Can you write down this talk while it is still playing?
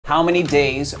How many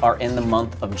days are in the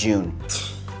month of June?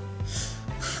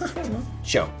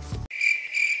 Show.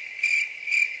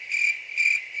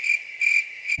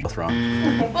 Both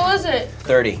wrong. What was it?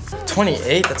 30.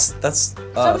 28? That's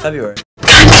February.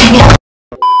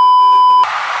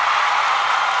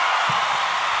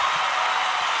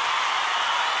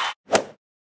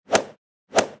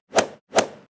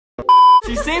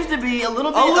 She seems to be a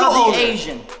little bit of the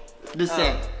Asian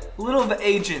descent. A little of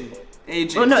Asian.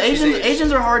 Oh no,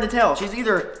 Asians are hard to tell. She's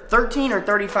either 13 or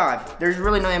 35. There's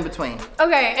really no in between.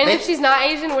 Okay, and if she's not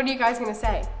Asian, what are you guys gonna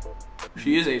say?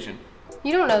 She is Asian.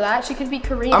 You don't know that. She could be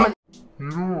Korean.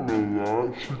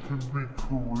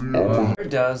 Where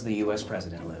does the U.S.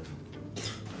 president live?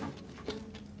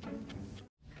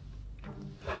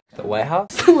 The White House?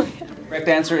 Correct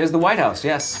answer is the White House,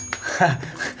 yes.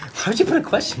 Why'd you put a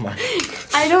question mark?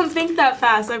 I don't think that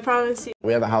fast, I promise you.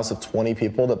 We have a house of 20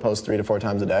 people that post 3 to 4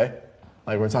 times a day.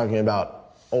 Like, we're talking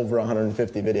about over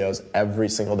 150 videos every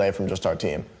single day from just our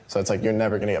team. So it's like you're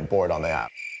never gonna get bored on the app.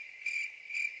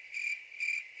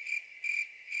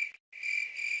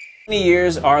 How many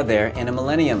years are there in a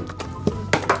millennium?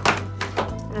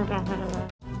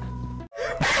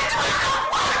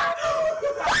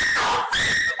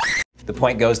 The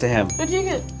point goes to him. What'd you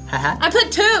get? I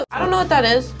put 2. I don't know what that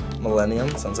is. Millennium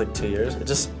sounds like 2 years.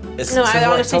 No, I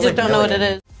honestly just don't know what it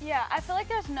is. Yeah, I feel like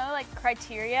there's no like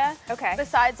criteria. Okay.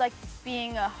 Besides like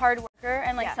being a hard worker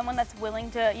and like someone that's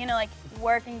willing to, you know, like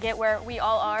work and get where we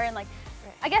all are and like,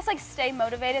 I guess like stay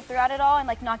motivated throughout it all and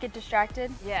like not get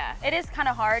distracted. Yeah. It is kind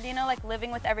of hard, you know, like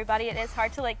living with everybody. It is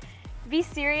hard to like be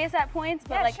serious at points,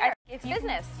 but like if you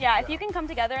business. If you can come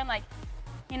together and like,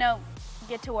 you know,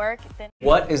 get to work, then.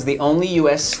 What is the only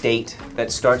U.S. state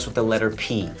that starts with the letter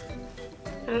P?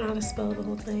 I don't know how to spell the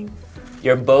whole thing.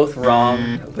 You're both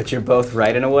wrong, but you're both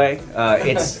right in a way.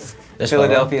 It's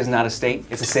Philadelphia is not a state;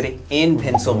 it's a city in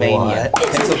Pennsylvania.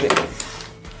 What? Pennsylvania.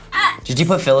 Did you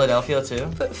put Philadelphia too?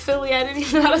 But Philly, I didn't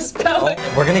even know how to spell it.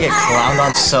 We're gonna get clowned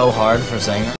on so hard for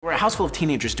saying that. We're a house full of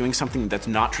teenagers doing something that's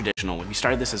not traditional. We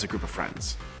started this as a group of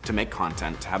friends to make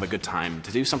content, to have a good time,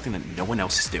 to do something that no one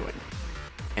else is doing.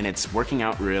 And it's working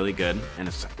out really good, and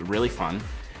it's really fun,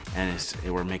 and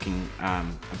we're making a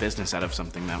business out of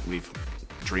something that we've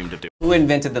dreamed of doing. Who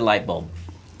invented the light bulb?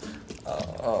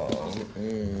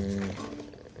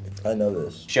 I know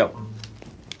this. Show.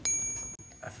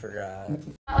 I forgot.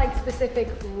 Not like specific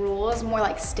rules, more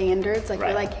like standards. Like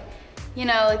we're like, you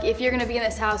know, like if you're gonna be in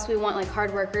this house, we want like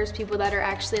hard workers, people that are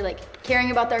actually like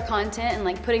caring about their content and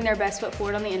like putting their best foot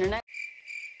forward on the internet.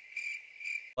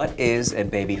 What is a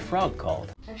baby frog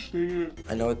called?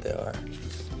 I know what they are.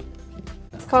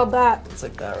 It's called that. It's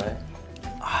like that, right?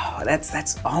 Oh,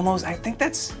 that's almost. I think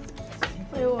that's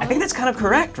kind of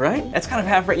correct, right? That's kind of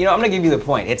half right. You know, I'm gonna give you the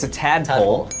point. It's a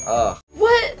tadpole.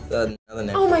 What? Another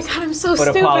name. Oh my god, I'm so But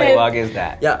stupid. a polywog is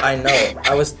that? Yeah, I know.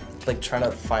 I was like trying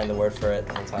to find the word for it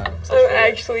the whole time. I'm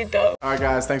actually dumb. All right,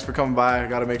 guys, thanks for coming by. I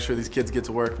gotta make sure these kids get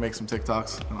to work, make some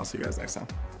TikToks, and I'll see you guys next time.